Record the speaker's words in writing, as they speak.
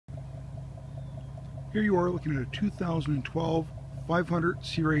Here you are looking at a 2012 500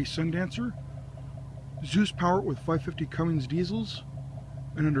 C-Ray Sundancer. Zeus power with 550 Cummins diesels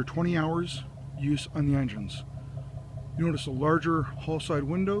and under 20 hours use on the engines. You notice the larger hull side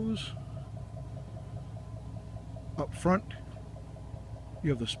windows. Up front you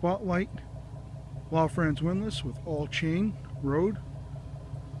have the spotlight, LaFrance windlass with all chain rode.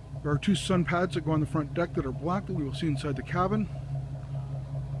 There are two sun pads that go on the front deck that are black that we will see inside the cabin.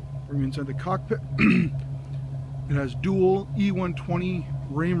 Bring inside the cockpit. It has dual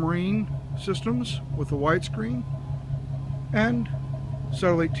E120 Raymarine systems with a widescreen and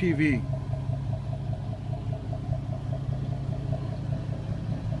satellite TV.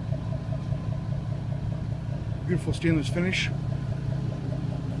 Beautiful stainless finish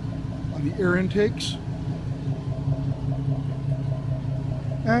on the air intakes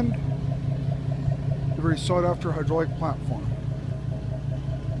and the very sought after hydraulic platform.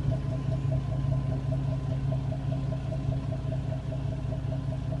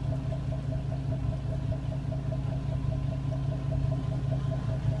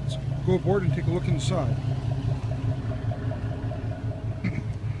 Let's go aboard and take a look inside.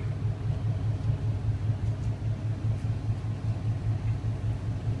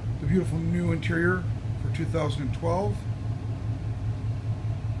 The beautiful new interior for 2012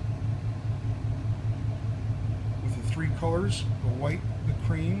 with the three colors, the white, the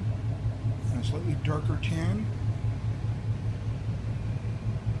cream, and a slightly darker tan.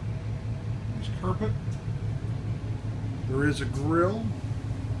 There's carpet. There is a grill,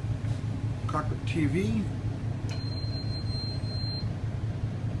 cockpit TV,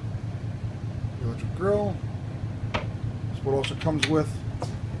 the electric grill. This boat also comes with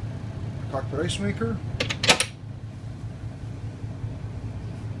cockpit ice maker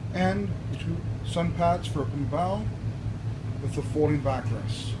and the two sun pads for open bow with the folding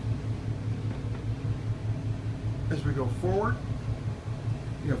backrests. As we go forward,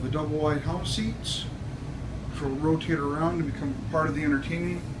 you have the double wide helm seats, which will rotate around and become part of the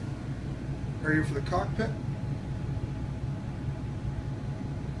entertaining area for the cockpit.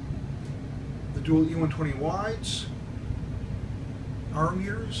 The dual E120 wides, hour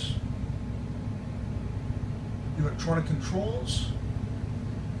meters, electronic controls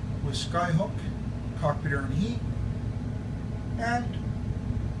with skyhook, cockpit air and heat, and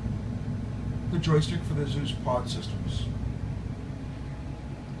the joystick for the Zeus pod systems.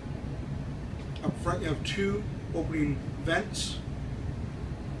 Up front you have two opening vents.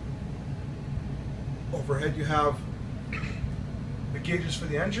 Overhead you have the gauges for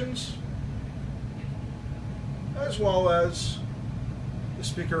the engines, as well as the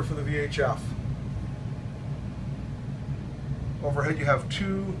speaker for the VHF. Overhead you have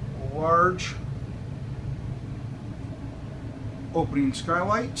two large opening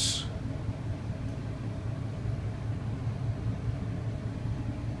skylights.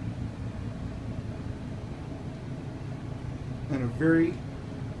 And a very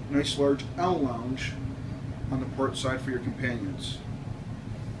nice large L lounge on the port side for your companions.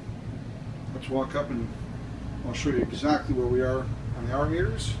 Let's walk up and I'll show you exactly where we are on the hour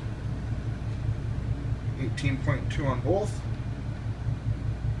meters. 18.2 on both.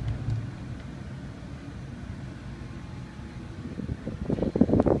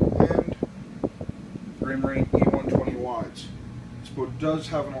 Raymarine E120 wides. This boat does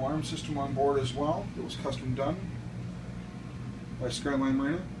have an alarm system on board as well. It was custom done by Skyline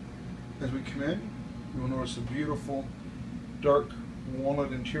Marina. As we come in, you will notice the beautiful dark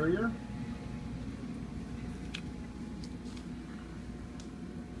walnut interior.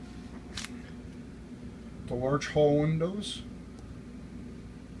 The large hull windows.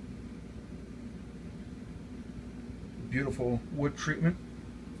 Beautiful wood treatment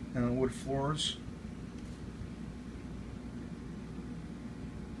and wood floors.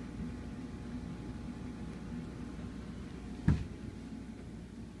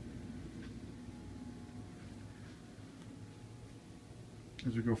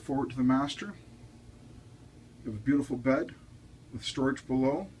 As we go forward to the master, you have a beautiful bed with storage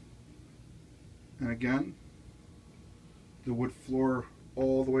below, and again the wood floor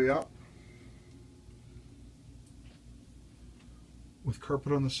all the way up with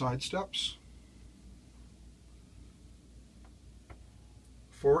carpet on the side steps.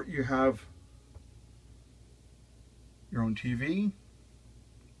 For it you have your own TV,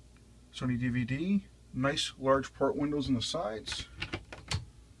 Sony DVD, nice large port windows on the sides,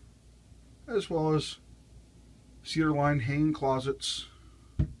 as well as cedar lined hanging closets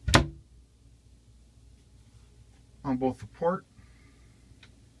on both the port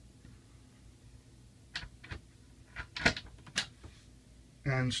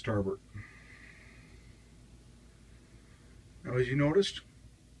and starboard. Now, as you noticed,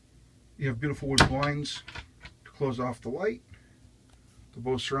 you have beautiful wood blinds to close off the light, the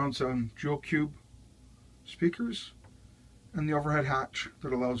Bose surround sound dual cube speakers, and the overhead hatch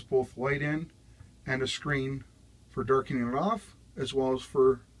that allows both light in and a screen for darkening it off, as well as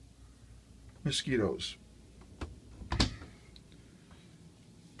for mosquitoes.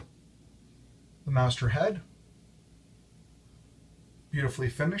 The master head, beautifully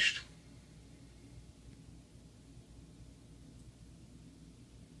finished,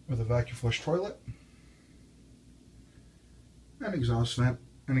 with a vacuum flush toilet, and exhaust vent,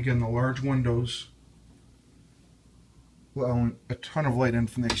 and again the large windows allowing a ton of light in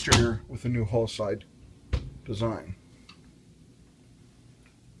from the exterior with a new hull side design.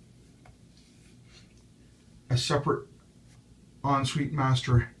 A separate ensuite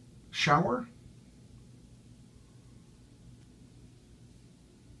master shower,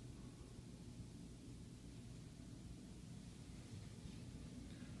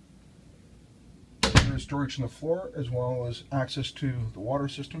 storage on the floor, as well as access to the water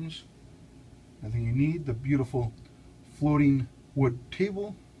systems. Everything you need, the beautiful floating wood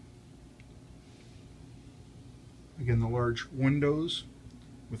table. Again, the large windows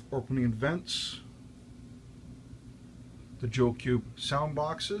with opening vents. The dual cube sound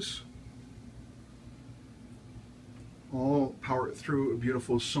boxes. All powered through a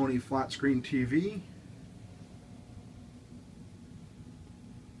beautiful Sony flat screen TV.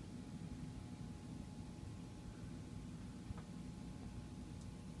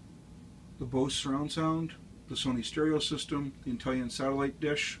 The Bose surround sound, the Sony stereo system, the Italian satellite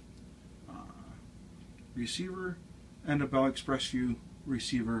dish, receiver, and a Bell Express View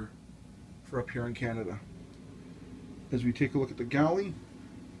receiver for up here in Canada. As we take a look at the galley,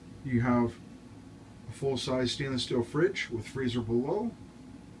 you have a full-size stainless steel fridge with freezer below,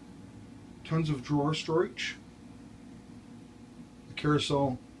 tons of drawer storage, a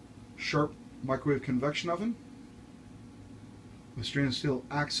carousel sharp microwave convection oven with stainless steel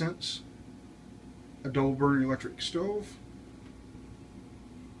accents, a double burner electric stove,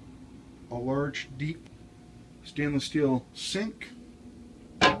 a large deep stainless steel sink,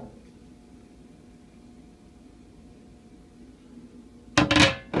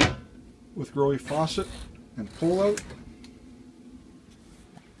 with Growy faucet and pull out,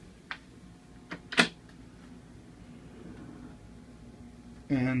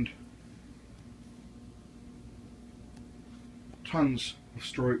 and tons of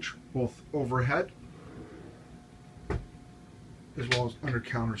storage both overhead as well as under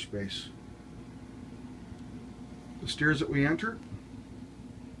counter space. The stairs that we entered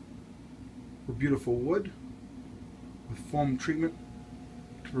were beautiful wood with foam treatment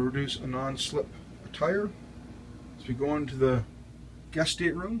to produce a non-slip attire. As we go into the guest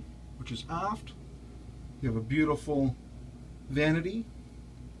stateroom, which is aft, you have a beautiful vanity,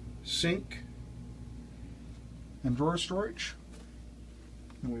 sink, and drawer storage.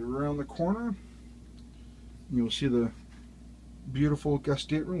 And we round the corner, and you'll see the beautiful guest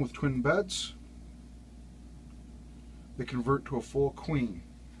stateroom with twin beds. They convert to a full queen.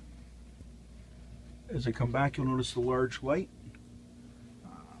 As I come back, you'll notice the large light,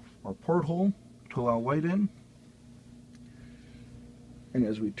 or porthole to allow light in. And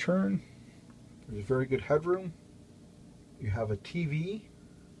as we turn, there's a very good headroom. You have a TV,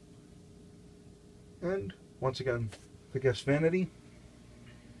 and once again, the guest vanity.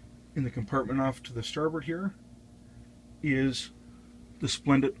 In the compartment off to the starboard here is the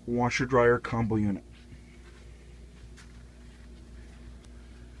splendid washer-dryer combo unit.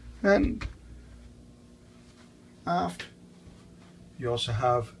 And aft, you also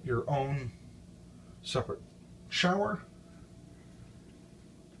have your own separate shower,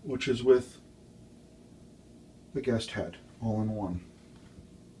 which is with the guest head, all in one.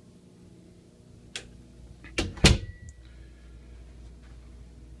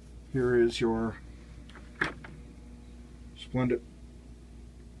 Here is your splendid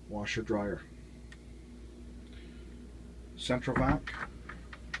washer dryer. Central vac.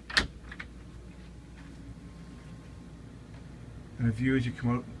 And a view as you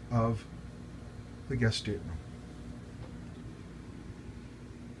come out of the guest stateroom.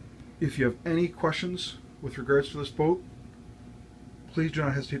 If you have any questions with regards to this boat, please do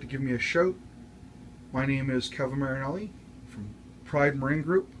not hesitate to give me a shout. My name is Kevin Marinelli from Pride Marine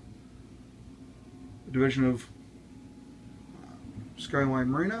Group, a division of Skyline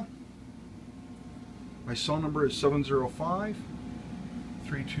Marina. My cell number is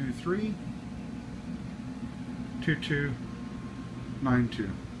 705-323-2292.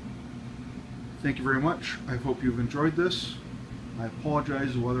 Thank you very much. I hope you've enjoyed this. I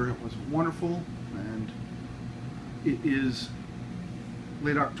apologize, the weather was wonderful, and it is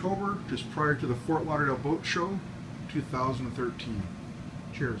late October, just prior to the Fort Lauderdale Boat Show 2013.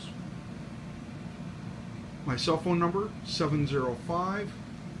 Cheers. My cell phone number,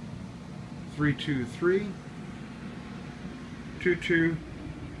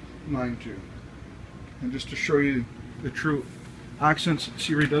 705-323-2292. And just to show you the true accents that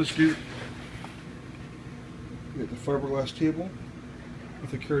Sea Ray does do, we got the fiberglass table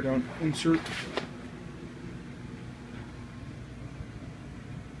with a carry-down insert.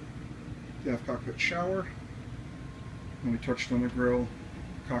 The aft cockpit shower. And we touched on the grill,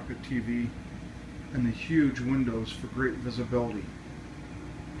 cockpit TV, and the huge windows for great visibility.